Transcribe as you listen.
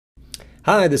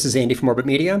Hi, this is Andy from Orbit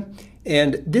Media,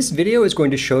 and this video is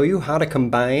going to show you how to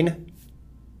combine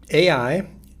AI,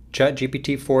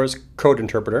 ChatGPT 4's Code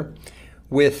Interpreter,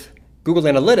 with Google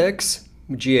Analytics,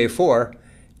 GA4,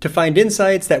 to find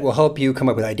insights that will help you come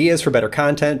up with ideas for better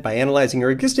content by analyzing your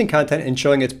existing content and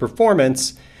showing its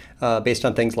performance based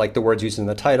on things like the words used in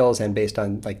the titles and based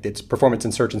on like its performance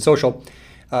in search and social.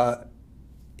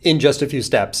 In just a few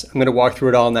steps. I'm going to walk through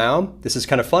it all now. This is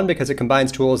kind of fun because it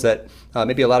combines tools that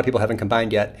maybe a lot of people haven't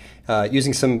combined yet,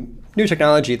 using some new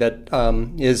technology that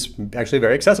is actually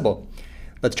very accessible.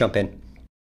 Let's jump in.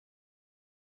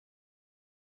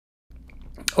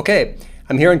 Okay,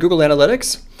 I'm here in Google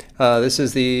Analytics. This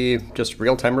is the just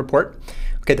real-time report.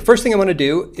 Okay, the first thing I want to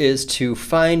do is to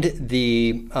find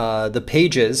the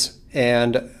pages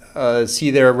and see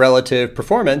their relative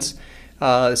performance.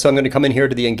 So I'm going to come in here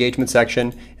to the engagement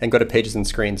section and go to pages and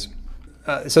screens.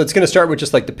 So it's going to start with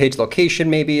just like the page location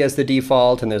maybe as the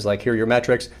default, and there's like, here are your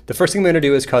metrics. The first thing I'm going to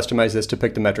do is customize this to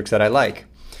pick the metrics that I like.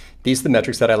 These are the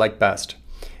metrics that I like best.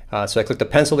 So I click the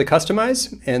pencil to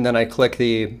customize, and then I click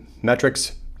the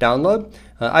metrics download.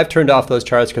 I've turned off those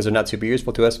charts because they're not super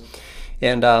useful to us.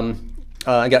 And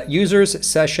I got users,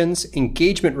 sessions,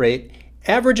 engagement rate,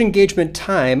 average engagement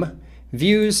time,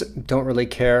 views, don't really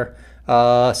care.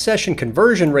 Session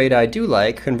conversion rate I do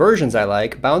like, conversions I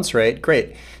like, bounce rate,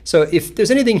 great. So if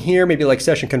there's anything here, maybe like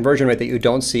session conversion rate that you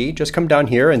don't see, just come down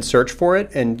here and search for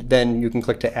it, and then you can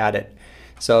click to add it.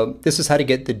 So this is how to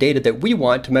get the data that we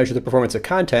want to measure the performance of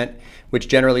content, which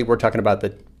generally we're talking about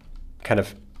the kind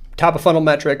of top of funnel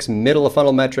metrics, middle of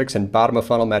funnel metrics, and bottom of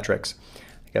funnel metrics.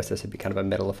 I guess this would be kind of a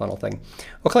middle of funnel thing.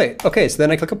 Okay, so then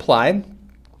I click apply.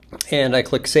 And I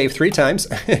click save 3 times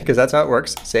because that's how it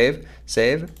works. Save,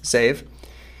 save, save.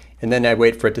 And then I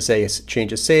wait for it to say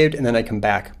change is saved, and then I come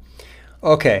back.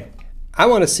 Okay, I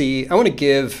want to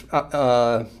give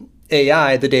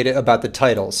AI the data about the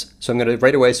titles. So I'm going to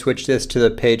right away switch this to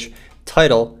the page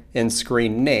title and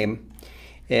screen name.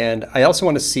 And I also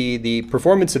want to see the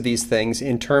performance of these things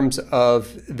in terms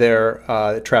of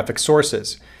their traffic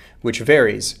sources, which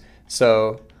varies.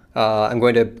 So I'm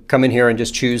going to come in here and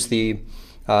just choose the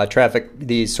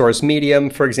source medium,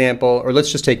 for example, or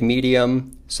let's just take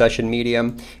medium, session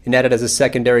medium, and add it as a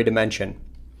secondary dimension.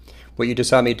 What you just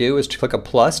saw me do is to click a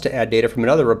plus to add data from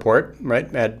another report,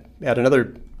 right? Add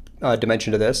another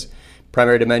dimension to this.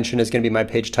 Primary dimension is going to be my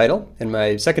page title, and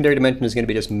my secondary dimension is going to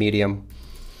be just medium.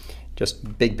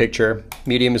 Just big picture.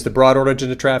 Medium is the broad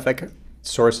origin of traffic.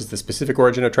 Source is the specific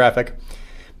origin of traffic.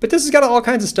 But this has got all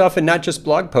kinds of stuff and not just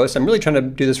blog posts. I'm really trying to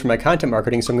do this for my content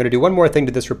marketing, so I'm going to do one more thing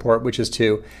to this report, which is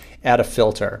to add a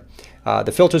filter.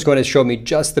 The filter is going to show me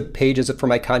just the pages for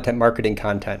my content marketing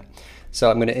content. So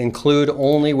I'm going to include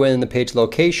only when the page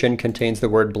location contains the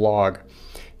word blog.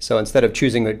 So instead of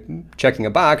checking a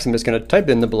box, I'm just going to type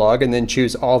in the blog and then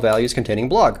choose all values containing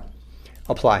blog.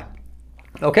 Apply.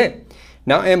 Okay,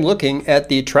 now I am looking at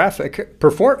the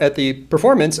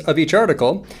performance of each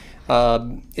article.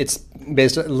 It's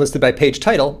listed by page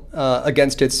title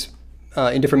against its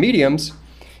in different mediums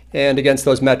and against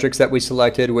those metrics that we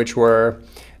selected, which were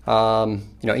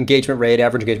engagement rate,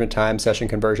 average engagement time, session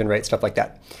conversion rate, stuff like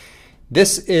that.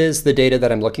 This is the data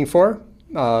that I'm looking for,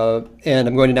 and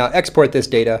I'm going to now export this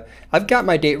data. I've got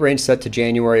my date range set to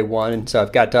January 1, so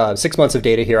I've got 6 months of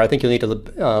data here. I think you'll need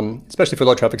to, especially for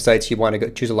low traffic sites, you want to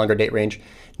choose a longer date range.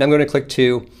 Now I'm going to click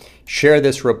to share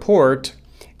this report,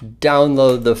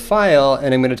 download the file,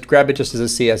 and I'm going to grab it just as a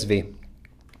CSV.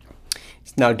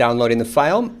 It's now downloading the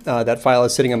file. That file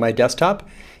is sitting on my desktop.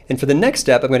 And for the next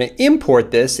step, I'm going to import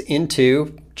this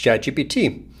into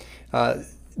ChatGPT.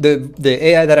 The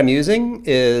AI that I'm using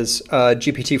is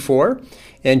GPT-4,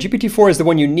 and GPT-4 is the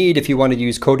one you need if you want to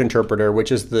use Code Interpreter,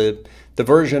 which is the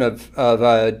version of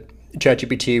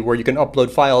ChatGPT where you can upload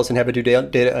files and have it do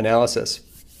data analysis.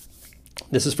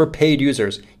 This is for paid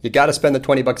users. You got to spend the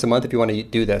 $20 a month if you want to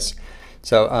do this.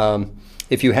 So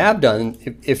if you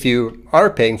are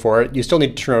paying for it, you still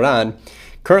need to turn it on.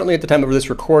 Currently, at the time of this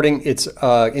recording, it's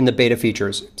in the beta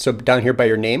features. So down here by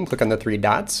your name, click on the 3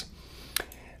 dots.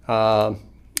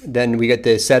 Then we get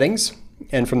the settings,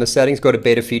 and from the settings, go to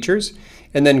beta features,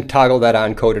 and then toggle that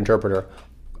on Code Interpreter.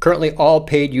 Currently, all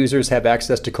paid users have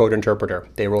access to Code Interpreter.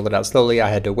 They rolled it out slowly. I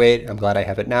had to wait. I'm glad I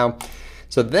have it now.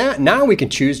 So that now we can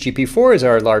choose GP4 as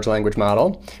our large language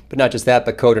model, but not just that,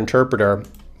 but Code Interpreter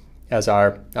as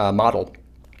our model.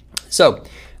 So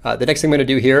the next thing I'm going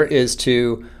to do here is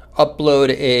to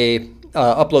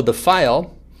upload the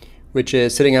file, which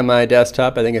is sitting on my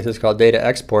desktop. I think it's just called data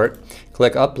export.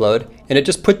 Click upload, and it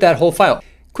just put that whole file.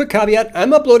 Quick caveat,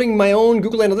 I'm uploading my own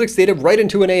Google Analytics data right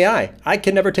into an AI. I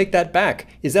can never take that back.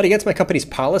 Is that against my company's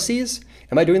policies?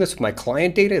 Am I doing this with my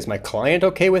client data? Is my client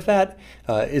okay with that?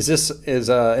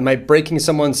 Am I breaking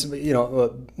someone's,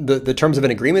 the terms of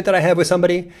an agreement that I have with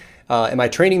somebody? Am I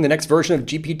training the next version of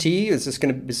GPT? Is this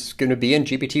going to be in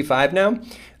GPT-5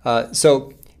 now?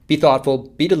 So be thoughtful,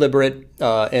 be deliberate,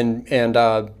 and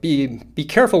be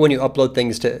careful when you upload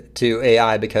things to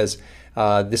AI, because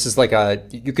this is like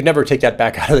you could never take that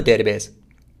back out of the database.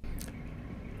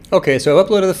 Okay, so I've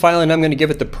uploaded the file and I'm going to give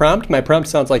it the prompt. My prompt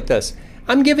sounds like this.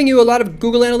 I'm giving you a lot of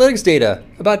Google Analytics data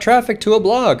about traffic to a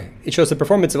blog. It shows the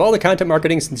performance of all the content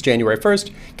marketing since January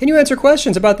 1st. Can you answer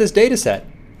questions about this data set?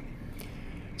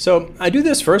 So I do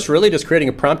this first, really just creating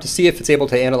a prompt to see if it's able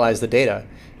to analyze the data.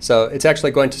 So it's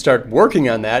actually going to start working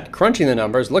on that, crunching the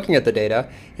numbers, looking at the data,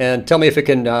 and tell me if it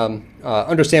can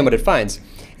understand what it finds.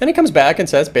 And it comes back and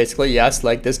says basically, yes,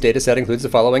 like this data set includes the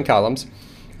following columns.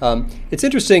 It's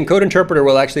interesting, Code Interpreter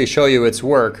will actually show you its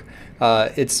work.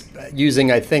 It's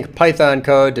using, I think, Python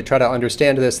code to try to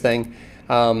understand this thing.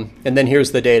 And then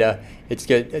here's the data.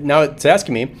 Now it's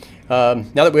asking me, now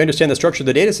that we understand the structure of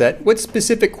the data set, what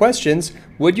specific questions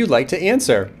would you like to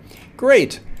answer?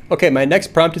 Great. Okay, my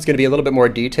next prompt is going to be a little bit more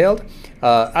detailed.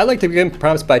 I like to begin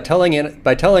prompts by telling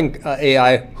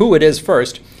AI who it is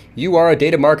first. You are a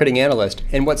data marketing analyst,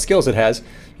 and what skills it has.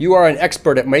 You are an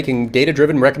expert at making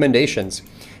data-driven recommendations.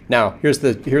 Now,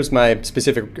 here's my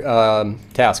specific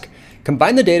task.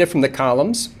 Combine the data from the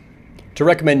columns to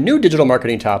recommend new digital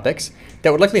marketing topics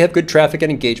that would likely have good traffic and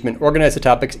engagement. Organize the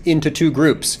topics into two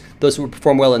groups, those who would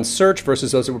perform well in search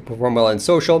versus those who would perform well in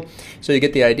social. So you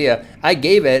get the idea. I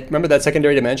gave it, remember that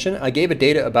secondary dimension? I gave it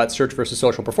data about search versus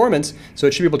social performance, so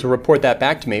it should be able to report that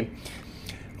back to me.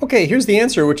 Okay, here's the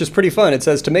answer, which is pretty fun. It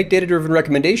says to make data-driven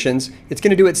recommendations, it's going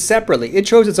to do it separately. It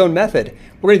chose its own method.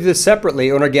 We're going to do this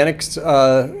separately on organics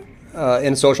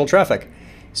and social traffic.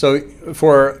 So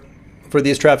for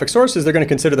these traffic sources, they're going to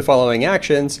consider the following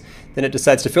actions. Then it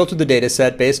decides to filter the data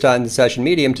set based on the session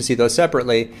medium to see those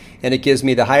separately. And it gives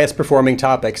me the highest performing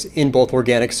topics in both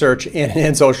organic search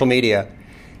and social media.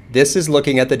 This is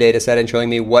looking at the data set and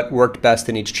showing me what worked best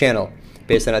in each channel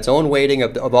based on its own weighting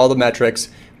of all the metrics.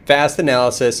 Fast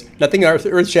analysis, nothing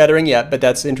earth-shattering yet, but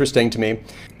that's interesting to me.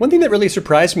 One thing that really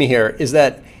surprised me here is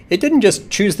that it didn't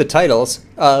just choose the titles,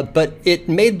 but it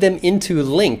made them into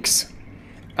links.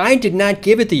 I did not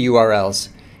give it the URLs.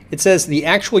 It says the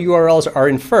actual URLs are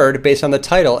inferred based on the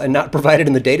title and not provided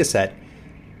in the data set.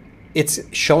 It's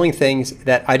showing things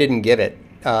that I didn't give it.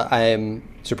 I am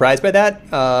surprised by that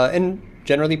and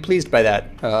generally pleased by that.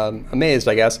 Amazed,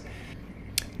 I guess.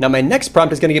 Now my next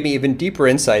prompt is going to give me even deeper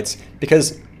insights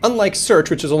because unlike search,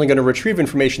 which is only going to retrieve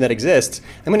information that exists,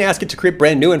 I'm going to ask it to create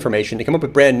brand new information, to come up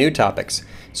with brand new topics.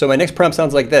 So my next prompt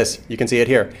sounds like this. You can see it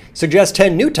here. Suggest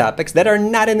 10 new topics that are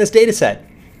not in this data set.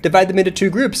 Divide them into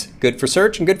two groups, good for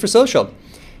search and good for social.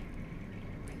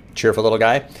 Cheerful little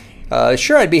guy.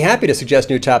 Sure, I'd be happy to suggest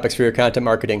new topics for your content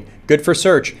marketing. Good for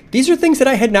search. These are things that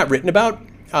I had not written about.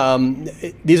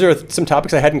 These are some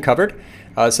topics I hadn't covered.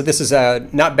 So this is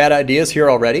not bad ideas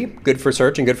here already. Good for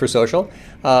search and good for social.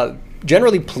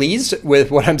 Generally pleased with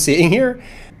what I'm seeing here.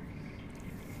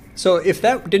 So if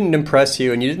that didn't impress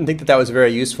you and you didn't think that that was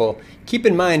very useful, keep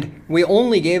in mind we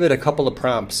only gave it a couple of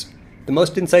prompts. The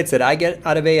most insights that I get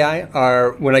out of AI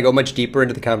are when I go much deeper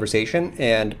into the conversation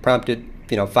and prompt it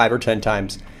 5 or 10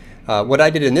 times. What I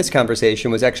did in this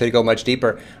conversation was actually go much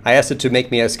deeper. I asked it to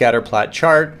make me a scatter plot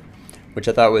chart, which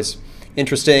I thought was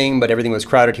interesting, but everything was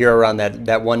crowded here around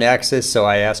that one axis. So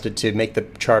I asked it to make the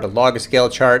chart a log scale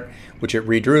chart, which it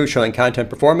redrew, showing content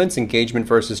performance, engagement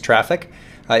versus traffic.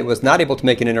 It was not able to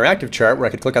make an interactive chart where I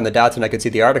could click on the dots and I could see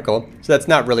the article. So that's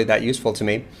not really that useful to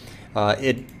me.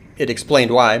 It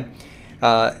explained why.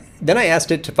 Then I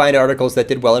asked it to find articles that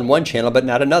did well in one channel but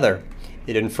not another.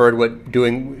 It inferred what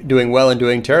doing well and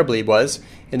doing terribly was,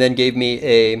 and then gave me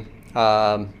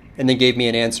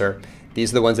an answer.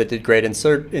 These are the ones that did great in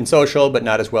social, but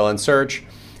not as well in search,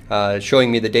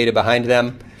 showing me the data behind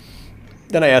them.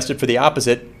 Then I asked it for the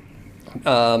opposite,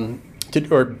 then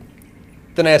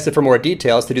I asked it for more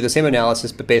details to do the same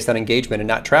analysis, but based on engagement and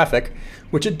not traffic,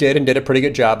 which it did and did a pretty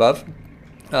good job of.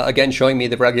 Again, showing me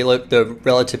the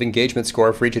relative engagement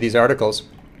score for each of these articles.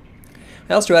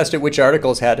 I also asked it which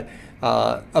articles had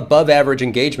above average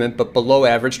engagement but below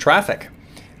average traffic,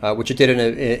 which it did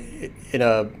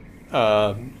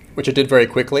which it did very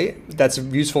quickly. That's a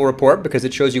useful report because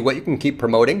it shows you what you can keep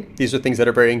promoting. These are things that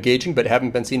are very engaging but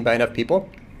haven't been seen by enough people.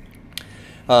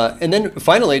 And then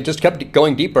finally, just kept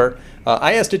going deeper.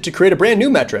 I asked it to create a brand new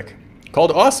metric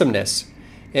called awesomeness.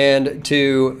 and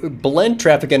to blend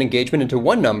traffic and engagement into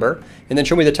one number, and then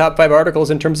show me the top 5 articles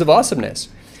in terms of awesomeness,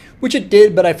 which it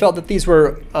did, but I felt that these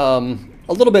were a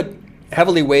little bit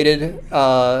heavily weighted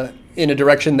in a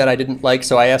direction that I didn't like,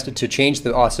 so I asked it to change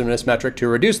the awesomeness metric to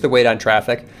reduce the weight on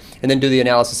traffic, and then do the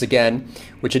analysis again,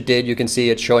 which it did. You can see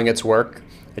it's showing its work.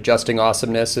 Adjusting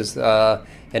awesomeness is, and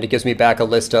it gives me back a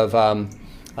list of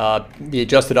the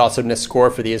adjusted awesomeness score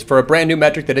for these for a brand new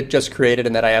metric that it just created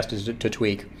and that I asked it to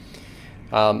tweak.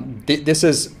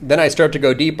 Then I start to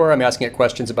go deeper. I'm asking it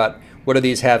questions about what do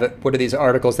these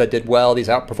articles that did well, these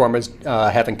outperformers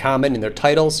have in common in their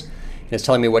titles. And it's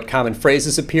telling me what common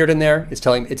phrases appeared in there.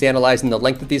 It's analyzing the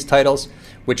length of these titles,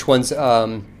 which ones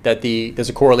there's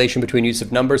a correlation between use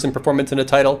of numbers and performance in a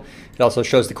title. It also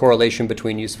shows the correlation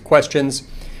between use of questions.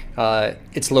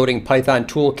 It's loading Python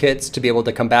toolkits to be able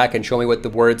to come back and show me what the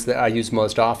words that I use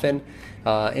most often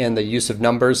and the use of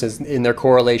numbers is in their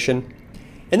correlation.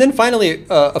 And then finally,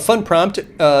 a fun prompt.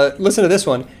 Listen to this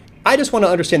one. I just want to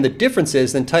understand the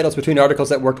differences in titles between articles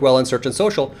that worked well in search and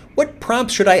social. What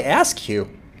prompts should I ask you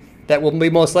that will be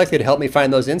most likely to help me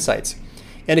find those insights?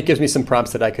 And it gives me some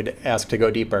prompts that I could ask to go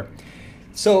deeper.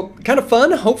 So kind of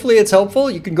fun. Hopefully it's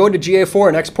helpful. You can go into GA4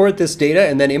 and export this data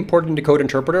and then import it into Code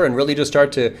Interpreter and really just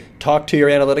start to talk to your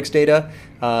analytics data.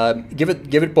 Give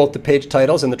it both the page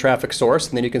titles and the traffic source,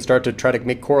 and then you can start to try to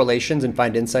make correlations and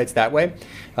find insights that way.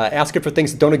 Ask it for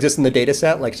things that don't exist in the data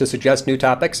set, like to suggest new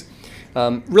topics.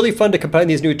 Really fun to combine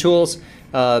these new tools.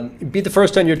 Be the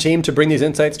first on your team to bring these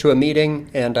insights to a meeting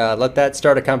and let that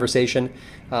start a conversation.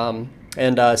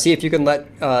 And see if you can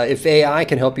if AI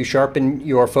can help you sharpen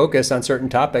your focus on certain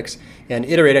topics and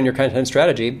iterate on your content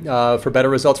strategy for better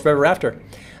results forever after.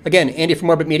 Again, Andy from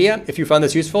Orbit Media. If you found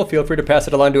this useful, feel free to pass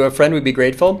it along to a friend. We'd be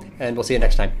grateful, and we'll see you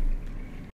next time.